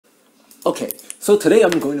Okay, so today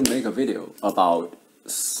I'm going to make a video about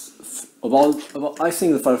I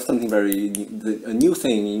think the first something a new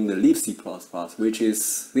thing in the libcxx, which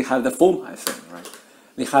is they have the format thing, right?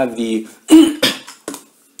 They have the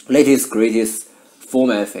latest greatest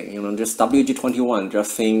format thing, just WG21.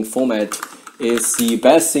 Just think format is the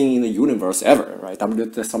best thing in the universe ever, right? Some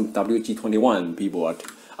WG21 people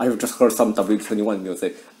I've just heard some WG21 people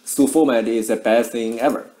say, so format is the best thing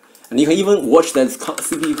ever. And you can even watch that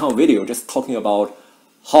CPU count video just talking about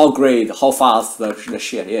how great, how fast the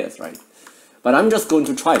shit is, right? But I'm just going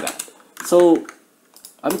to try that. So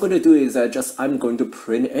I'm going to do is that I'm going to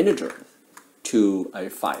print integer to a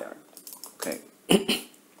file, okay?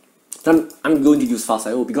 Then I'm going to use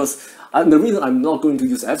fastIO because the reason I'm not going to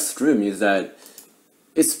use fstream is that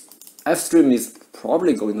fstream is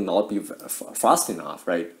probably going to not be fast enough,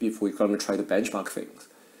 right? If we're going to try to benchmark things.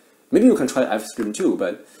 Maybe you can try fstream too,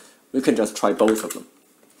 but we can just try both of them.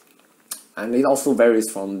 And it also varies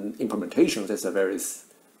from implementations. It's a very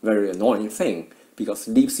annoying thing because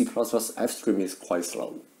libc++ fstream is quite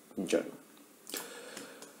slow in general.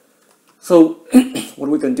 So what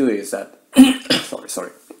we can do is that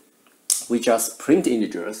we just print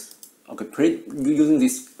integers. Okay, print using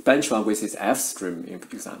this benchmark with this fstream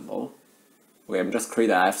example. Okay, I'm just create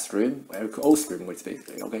an fstream, ostream, which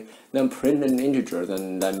basically okay. Then print an integer,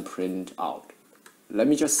 then print out. Let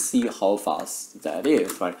me just see how fast that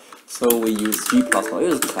is, right? So we use G++, it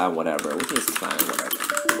is clan whatever, we just clan whatever.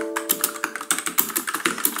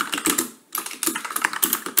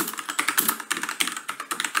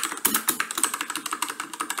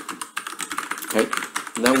 Okay,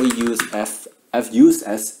 then we use use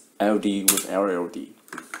as LD with LLD.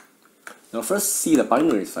 Now first see the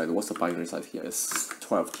binary size. What's the binary size here? It's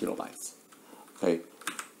 12 kilobytes. Okay,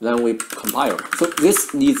 then we compile. So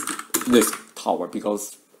this needs this tower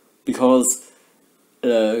because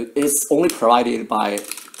it's only provided by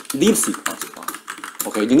libcxx.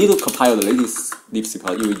 Okay, you need to compile the latest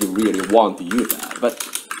libcxx if you really want to use that. But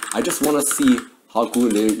I just want to see how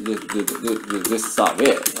good this stuff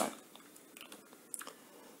is, right?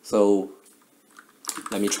 So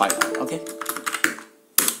let me try that. Okay,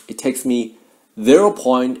 it takes me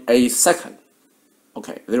 0.8 second.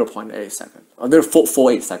 Okay, 0.8 second.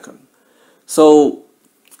 0.48 second. So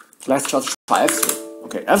let's just try fstream.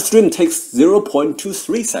 Okay, fstream takes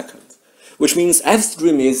 0.23 seconds, which means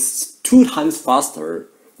fstream is 2 times faster,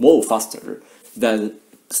 more faster than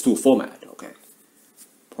stu format. Okay,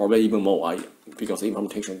 probably even more because the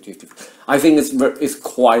implementation. I think it's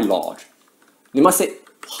quite large. You must say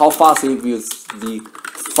how fast it is the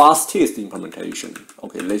fastest implementation.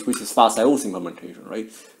 Okay, which is fastIO's implementation,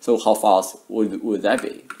 right? So how fast would that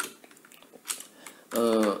be?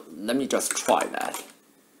 Let me just try that.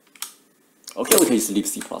 Okay, we can use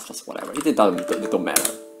libc++, whatever. It don't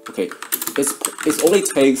matter. Okay, it only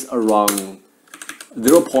takes around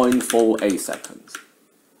 0.48 seconds.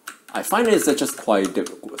 I find it's just quite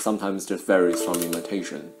difficult. Sometimes just varies from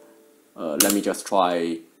implementation. Let me just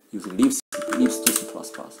try using libc++.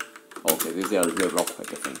 Okay, they're not quite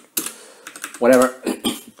different. Whatever.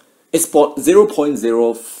 It's about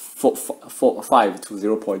 0.045 to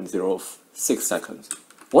 0.06 seconds.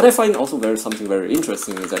 What I find also something very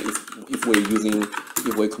interesting is that if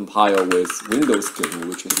we compile with Windows skin,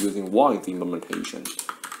 which is using one implementation,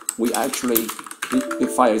 the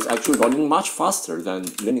file is actually running much faster than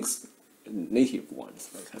Linux native ones,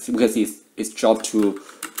 right? Because it's dropped to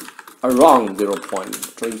around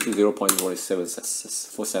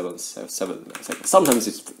 0.47 seconds. Sometimes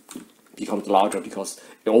it becomes larger because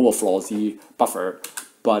it overflows the buffer.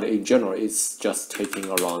 But in general, it's just taking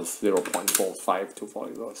around 0.45 to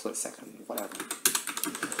 40 seconds, whatever.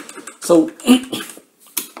 So,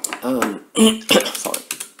 sorry,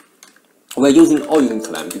 we're all using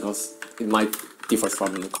clan because it might differ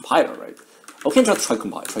from the compiler, right? Okay, just try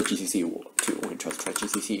GCC too. We can just try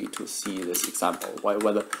GCC to see this example.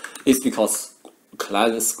 Whether it's because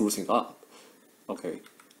clan screws things up. Okay,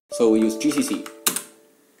 so we use GCC.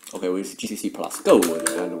 Okay, we use GCC plus Go,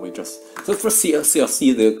 and we just so for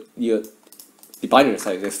CLC the binary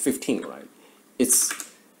size is 15, right? It's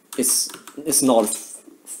not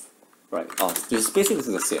right. It's basically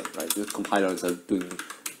the same, right? The compilers are doing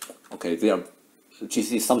okay. They are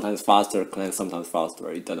GCC sometimes faster, clan sometimes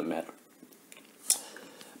faster. It doesn't matter.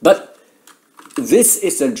 But this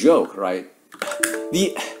is a joke, right?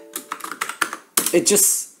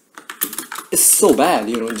 It's so bad,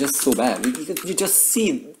 just so bad. You just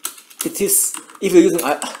see. It is, if you're using,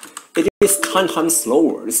 it is 10 times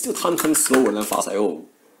slower. It's still 10 times slower than fastIO,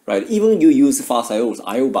 right? Even you use fastIO's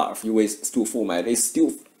IO bar, you use stu format, it's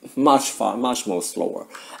still much more slower.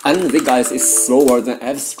 And the guys is slower than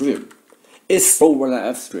fstream. is slower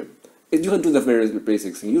than fstream. You can do the very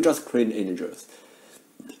basic thing. You just print integers.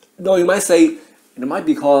 Now you might say it might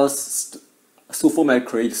be because stu format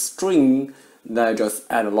creates string that just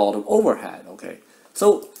add a lot of overhead. Okay,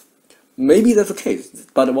 so maybe that's the case.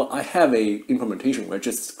 But well, I have a implementation where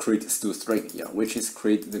just create stu string here, which is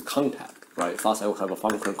create the contact. Right, first I will have a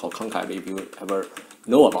function called contact. If you ever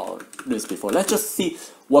know about this before, let's just see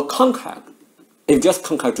what contact. If just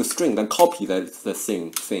contact to string, then copy the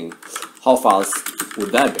same thing. How fast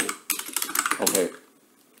would that be? Okay.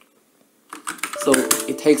 So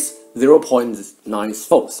it takes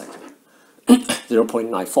 0.94 seconds.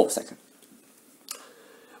 0.94 seconds.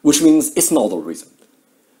 Which means it's not the reason.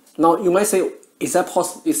 Now you might say, is that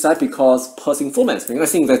possible? Is that because parsing format string? I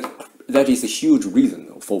think that is a huge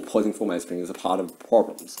reason for parsing format string is a part of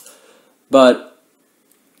problems. But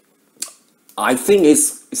I think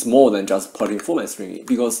it's more than just parsing format string,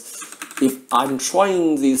 because if I'm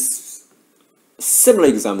trying this similar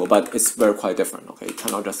example, but it's quite different. Okay, you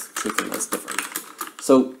cannot just treat them as different.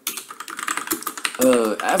 So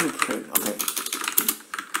every print, okay,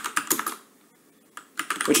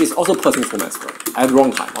 which is also parsing format string at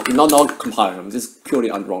runtime. Okay, not compile time. This is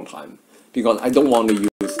purely on runtime because I don't want to use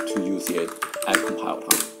it at compile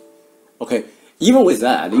time. Okay, even with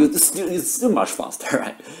that, it's still much faster,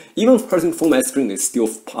 right? Even parsing format string is still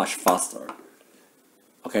much faster.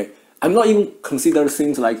 Okay, I'm not even considering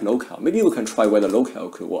things like locale. Maybe we can try whether locale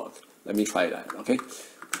could work. Let me try that. Okay,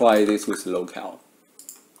 try this with locale.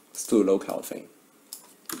 Let's do a locale thing.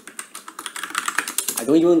 I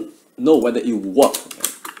don't even know whether it will work, okay?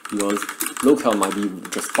 Because locale might be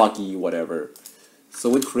just buggy, whatever. So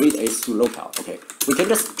we create a stu locale. Okay, we can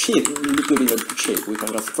just cheat, do it cheat. We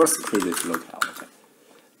can just first create this locale. Okay,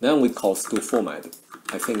 then we call stu format.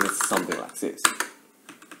 I think it's something like this.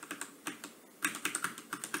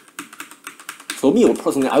 For me,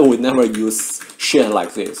 personally, I would never use shit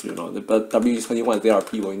like this. You know, but WG21, there are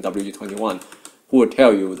people in WG21 who will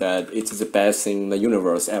tell you that it's the best thing in the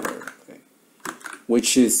universe ever. Okay,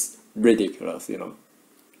 which is ridiculous. You know.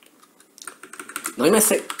 Now you might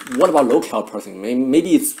say, what about locale parsing?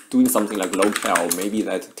 Maybe it's doing something like locale. Maybe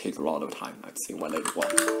that takes a lot of time. Let's see whether it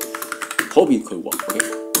works. Hope it could work. Okay,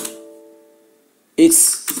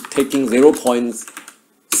 it's taking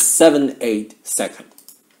 0.78 seconds.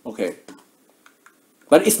 Okay,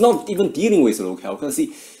 but it's not even dealing with locale. You can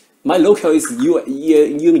see my locale is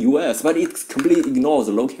in US, but it completely ignores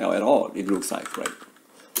the locale at all. It looks like, right?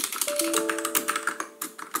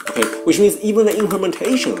 Okay, which means even the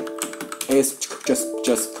implementation is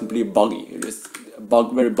just completely buggy. It's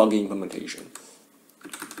very buggy implementation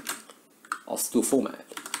of stu format.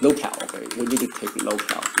 Locale, okay, we need to take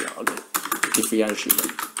locale here, okay,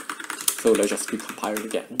 differentiate. So let's just recompile it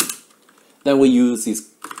again. Then we use this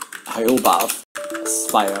IOBuff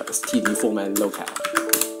Spire std format locale.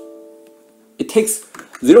 It takes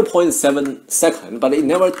 0.7 seconds, but it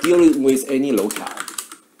never deals with any locale.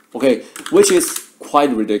 Okay, which is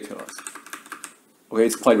quite ridiculous. Okay,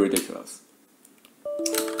 it's quite ridiculous.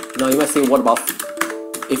 Now you might say, what about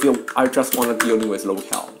if I just want to deal with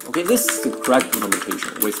locale? Okay, this is the correct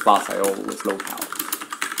implementation with fast.io with locale.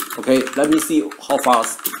 Okay, let me see how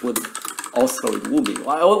fast would also it will be.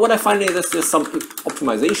 What I find is there's some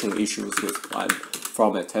optimization issues with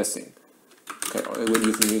format testing. Okay, we're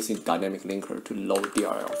using dynamic linker to load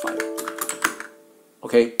DLL file.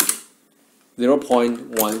 Okay,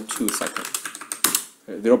 0.12 seconds.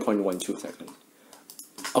 Okay, 0.12 seconds.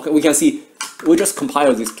 Okay, we can see we just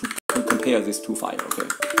compare these two files. Okay,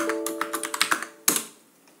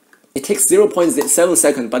 it takes 0.7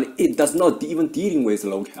 seconds, but it does not even dealing with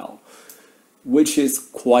locale, which is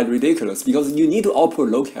quite ridiculous because you need to output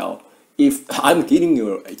locale if I'm giving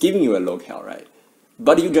you a locale, right?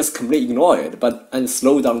 But you just completely ignore it, and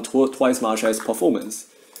slow down twice much as performance.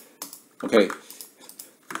 Okay,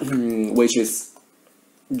 which is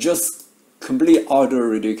just completely utter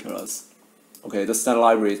ridiculous. Okay, the standard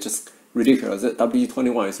library is just ridiculous. The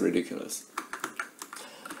WG21 is ridiculous.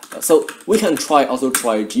 So we can also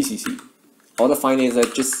try GCC. All the finding is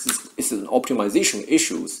that it's an optimization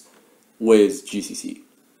issues with GCC,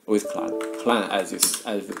 with clan as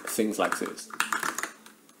things like this.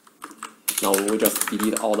 Now we just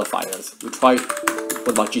delete all the files. We try what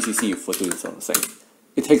about GCC for doing something.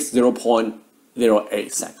 It takes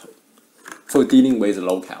 0.08 seconds for dealing with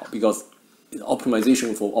locale because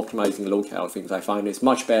optimization for optimizing locale things I find is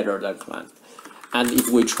much better than clan. And if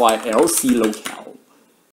we try LC locale,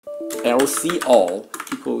 LC all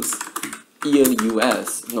equals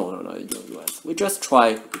ENUS, no, ENUS. We just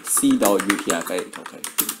try C.UTF-8, okay.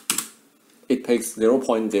 It takes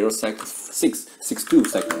 0.0662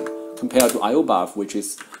 seconds compared to IOBuff, which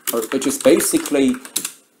is basically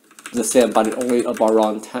the same, but only about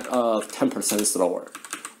around 10% slower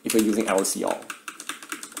if you're using LCR.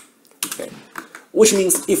 Okay, which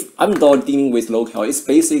means if I'm not dealing with local, it's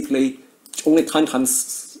basically only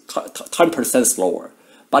 10% slower,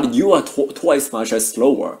 but you are twice much as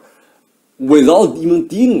slower without even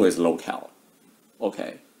dealing with local.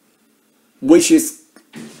 Okay, which is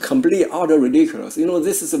completely utter ridiculous. You know,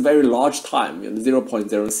 this is a very large time,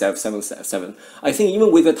 0.0777. I think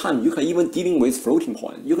even with the time, you can even dealing with floating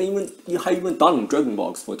point. You have even done Dragon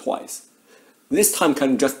Box for twice. This time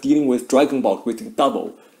can just dealing with Dragon Box with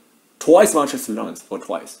double, twice much as length for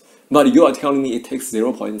twice. But you are telling me it takes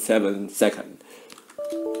 0.7 second,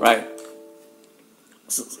 right?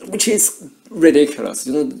 So, which is ridiculous.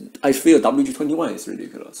 You know, I feel WG21 is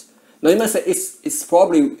ridiculous. Now you might say it's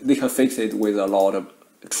probably they can fix it with a lot of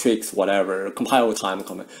tricks, whatever, compile time,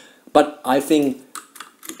 but I think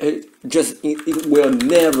it will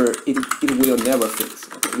never fix.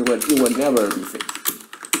 Okay? It will never be fixed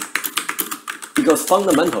because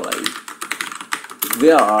fundamentally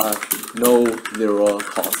there are no zero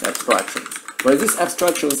cost abstractions. Right? These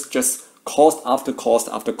abstractions just cost after cost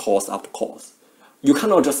after cost after cost. You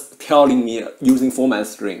cannot just telling me using format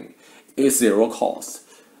string is zero cost.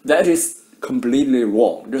 That is completely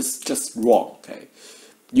wrong. Just wrong. Okay,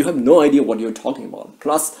 you have no idea what you're talking about.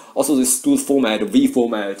 Plus, also the std format, v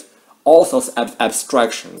format, all sorts of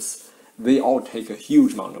abstractions. They all take a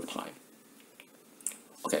huge amount of time.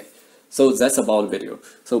 Okay, so that's about the video.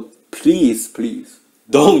 So please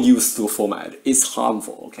don't use std format. It's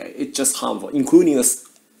harmful. Okay, it's just harmful, including a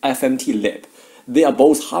FMT lib. They are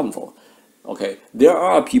both harmful. Okay, there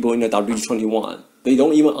are people in the WG21. They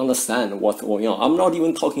don't even understand what's going on. I'm not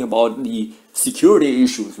even talking about the security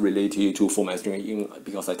issues related to format string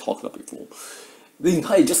because I talked about before.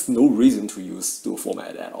 There is just no reason to use std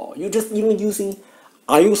format at all. You're just even using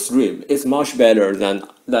IOStream is much better than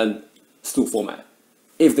std format.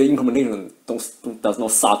 If the implementation does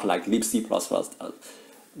not suck like libc++,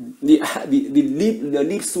 the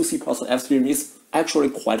libc++ fstream is actually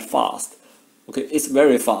quite fast. Okay, it's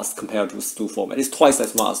very fast compared to std format. It's twice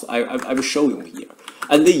as fast. I will show you here.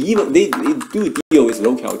 And they do deal with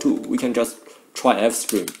local too. We can just try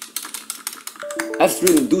fstream.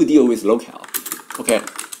 Fstream do deal with local. Okay.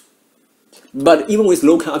 But even with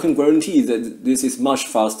local, I can guarantee that this is much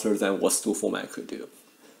faster than what std format could do.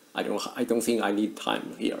 I don't think I need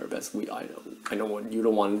time here, but I know you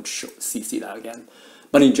don't want to see that again.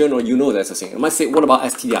 But in general, you know that's the thing. I might say, what about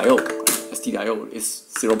stdio? Stdio is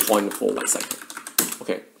 0.41 second.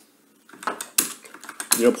 Okay,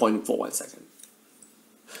 0.41 second.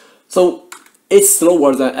 So it's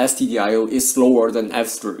slower than stdio. It's slower than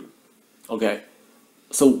fstream. Okay,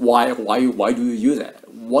 so why do you use it?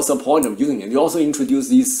 What's the point of using it? You also introduce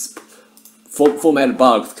these format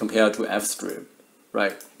bugs compared to fstream,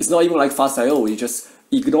 right? It's not even like fastio. You just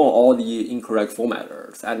ignore all the incorrect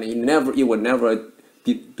formatters, and it will never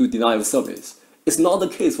do denial service. It's not the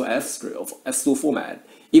case for fstd format.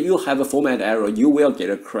 If you have a format error, you will get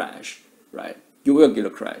a crash, right? You will get a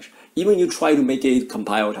crash. Even you try to make it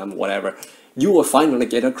compile time, whatever, you will finally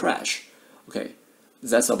get a crash. Okay,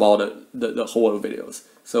 that's about the whole videos.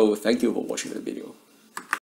 So thank you for watching the video.